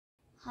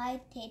Hi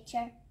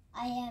teacher,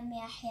 I am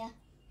Yahya.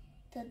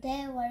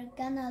 Today we're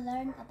gonna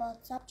learn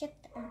about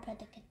subject and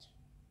predicate.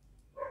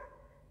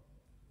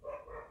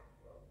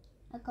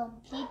 A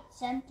complete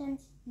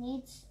sentence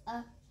needs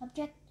a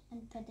subject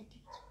and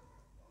predicate.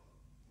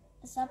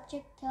 A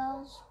subject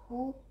tells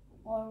who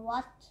or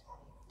what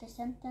the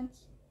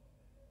sentence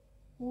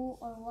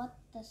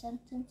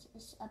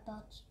is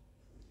about.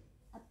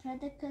 A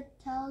predicate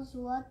tells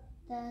what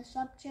the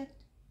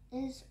subject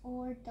is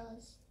or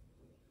does.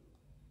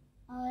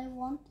 I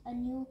want a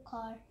new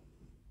car.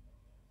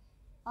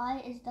 I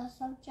is the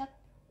subject.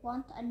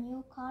 Want a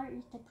new car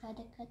is the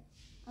predicate.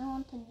 I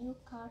want a new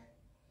car.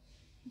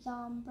 The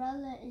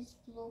umbrella is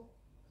blue.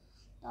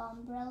 The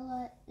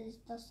umbrella is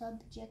the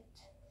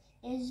subject.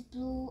 Is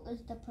blue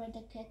is the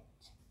predicate.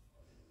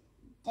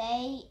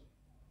 They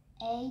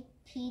ate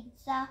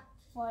pizza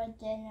for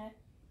dinner.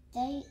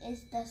 They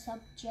is the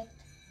subject.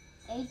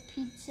 Ate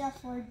pizza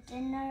for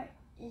dinner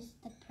is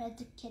the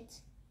predicate.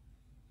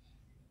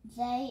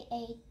 They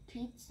ate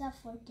pizza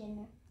for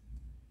dinner.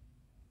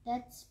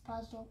 Let's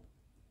puzzle.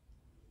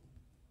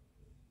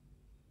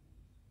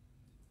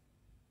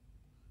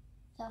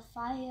 The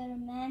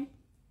fireman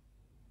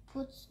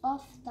puts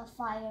off the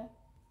fire.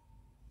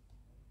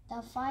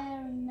 The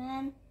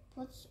fireman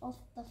puts off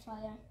the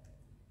fire.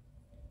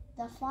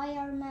 The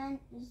fireman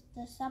is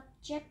the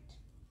subject.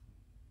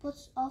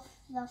 Puts off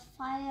the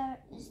fire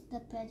is the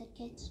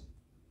predicate.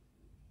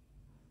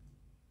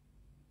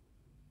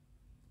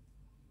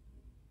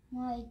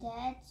 My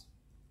dad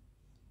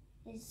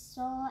is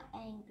so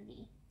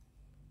angry.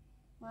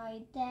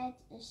 My dad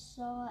is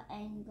so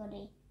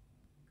angry.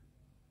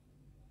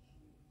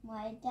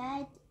 My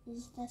dad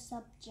is the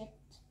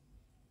subject.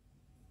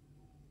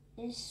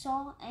 Is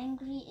so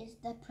angry is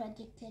the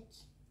predicate.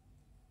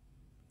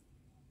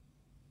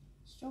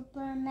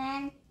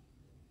 Superman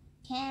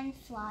can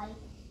fly.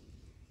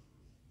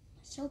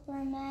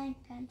 Superman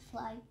can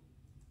fly.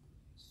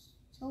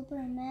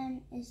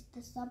 Superman is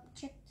the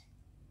subject.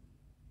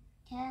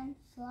 Can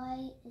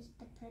fly is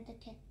the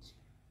predicate.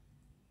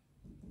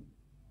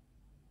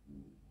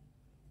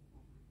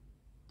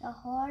 The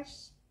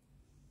horse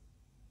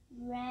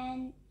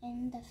ran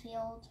in the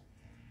field.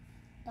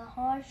 The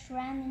horse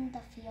ran in the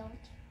field.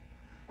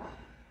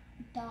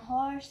 The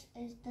horse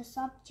is the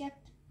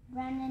subject.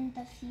 Ran in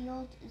the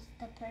field is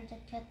the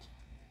predicate.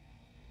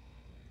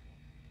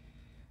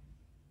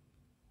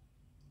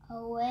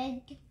 A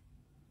wig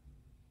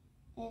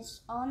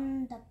is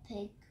on the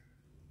pig.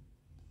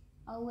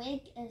 A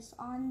wig is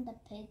on the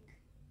pig.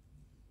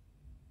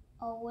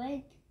 A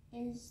wig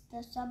is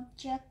the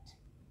subject.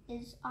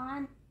 Is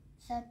on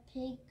the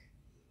pig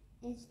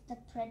is the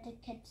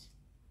predicate.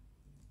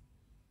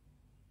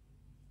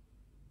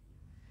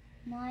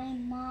 My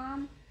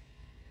mom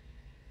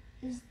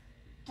is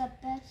the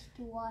best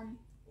one.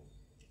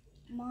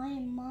 My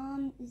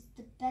mom is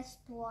the best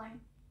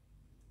one.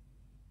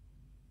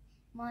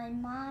 My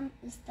mom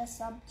is the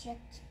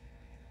subject.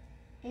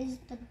 Is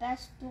the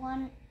best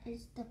one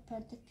is the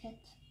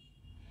predicate.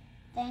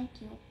 Thank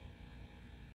you.